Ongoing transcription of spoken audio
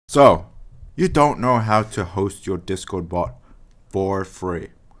So, you don't know how to host your Discord bot for free.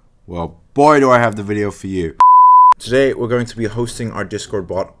 Well, boy do I have the video for you. Today, we're going to be hosting our Discord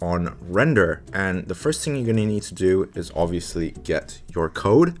bot on Render. And the first thing you're going to need to do is obviously get your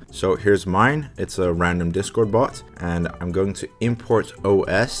code. So here's mine. It's a random Discord bot. And I'm going to import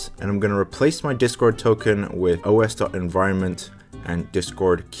OS. And I'm going to replace my Discord token with os.environment and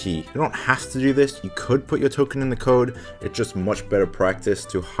Discord key. You don't have to do this. You could put your token in the code. It's just much better practice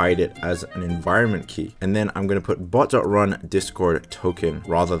to hide it as an environment key. And then I'm going to put bot.run Discord token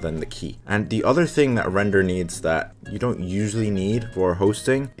rather than the key. And the other thing that Render needs that you don't usually need for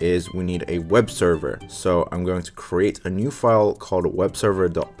hosting is we need a web server. So I'm going to create a new file called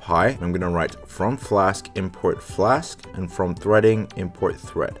webserver.py. I'm going to write from Flask import Flask and from threading import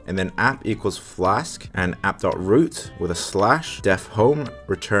thread. And then app equals Flask and app.root with a slash def home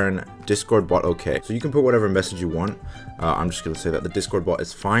return Discord bot okay. So you can put whatever message you want. I'm just going to say that the Discord bot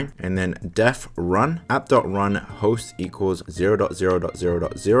is fine. And then def run app.run host equals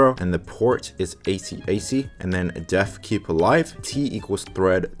 0.0.0.0 and the port is 8080. And then def keep alive t equals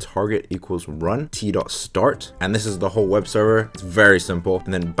thread target equals run t.start. And this is the whole web server. It's very simple.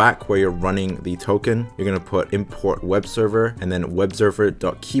 And then back where you're running the token, you're going to put import web server and then web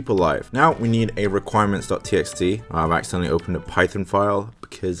server.keep alive. Now we need a requirements.txt. I've accidentally opened a Python file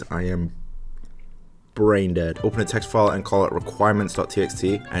because I am brain dead. Open a text file and call it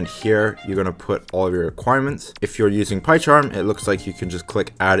requirements.txt, and here you're going to put all of your requirements. If you're using PyCharm, it looks like you can just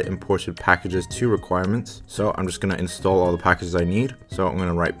click add imported packages to requirements. So I'm just going to install all the packages I need. So I'm going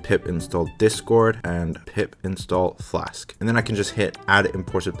to write pip install discord and pip install flask, and then I can just hit add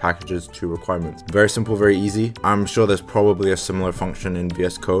imported packages to requirements. Very simple, very easy. I'm sure there's probably a similar function in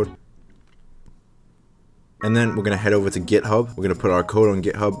VS Code. And then we're going to head over to GitHub. We're going to put our code on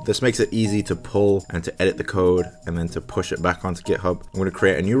GitHub. This makes it easy to pull and to edit the code and then to push it back onto GitHub. I'm going to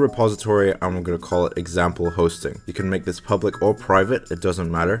create a new repository and we're going to call it example hosting. You can make this public or private. It doesn't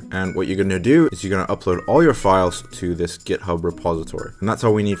matter. And what you're going to do is you're going to upload all your files to this GitHub repository. And that's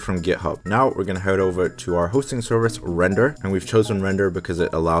all we need from GitHub. Now we're going to head over to our hosting service, Render. And we've chosen Render because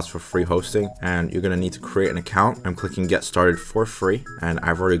it allows for free hosting. And you're going to need to create an account. I'm clicking get started for free. And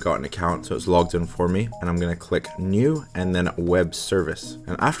I've already got an account, so it's logged in for me. And I'm going to click new and then web service,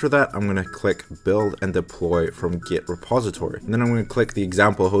 and after that I'm going to click build and deploy from Git repository, and then I'm going to click the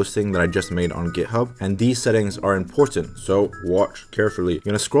example hosting that I just made on GitHub. And these settings are important, so watch carefully. You're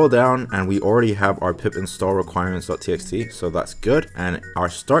going to scroll down and we already have our pip install requirements.txt, so that's good. And our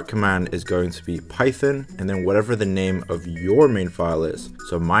start command is going to be Python and then whatever the name of your main file is.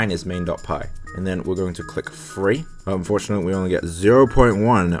 So mine is main.py. And then we're going to click free. Unfortunately, we only get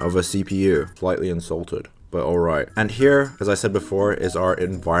 0.1 of a CPU. Slightly insulted, but alright. And here, as I said before, is our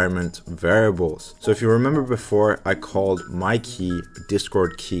environment variables. So if you remember before, I called my key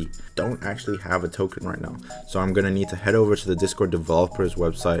Discord key. Don't actually have a token right now. So I'm going to need to head over to the Discord developers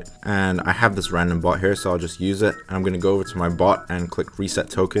website. And I have this random bot here, so I'll just use it. And I'm going to go over to my bot and click reset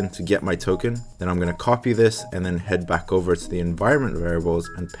token to get my token. Then I'm going to copy this and then head back over to the environment variables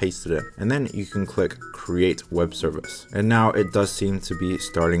and paste it in. And then you can click create web service. And now it does seem to be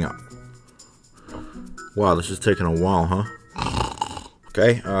starting up. Wow, this is taking a while, huh?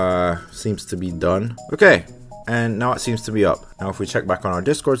 Okay, seems to be done. Okay, and now it seems to be up. Now if we check back on our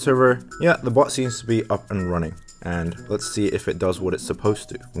Discord server, yeah, the bot seems to be up and running. And let's see if it does what it's supposed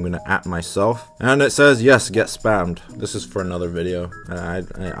to. I'm gonna at myself, and it says, yes, get spammed. This is for another video. I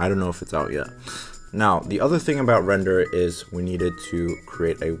don't know if it's out yet. Now, the other thing about Render is we needed to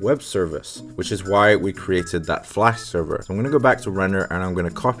create a web service, which is why we created that Flask server. So I'm going to go back to Render and I'm going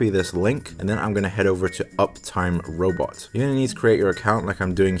to copy this link, and then I'm going to head over to Uptime Robot. You're going to need to create your account like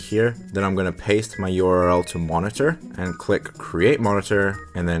I'm doing here. Then I'm going to paste my URL to monitor and click create monitor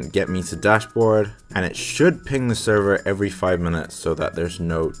and then get me to dashboard. And it should ping the server every 5 minutes so that there's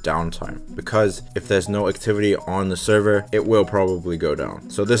no downtime, because if there's no activity on the server, it will probably go down.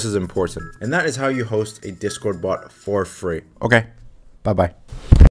 So this is important. And that is how you host a Discord bot for free. Okay, bye-bye.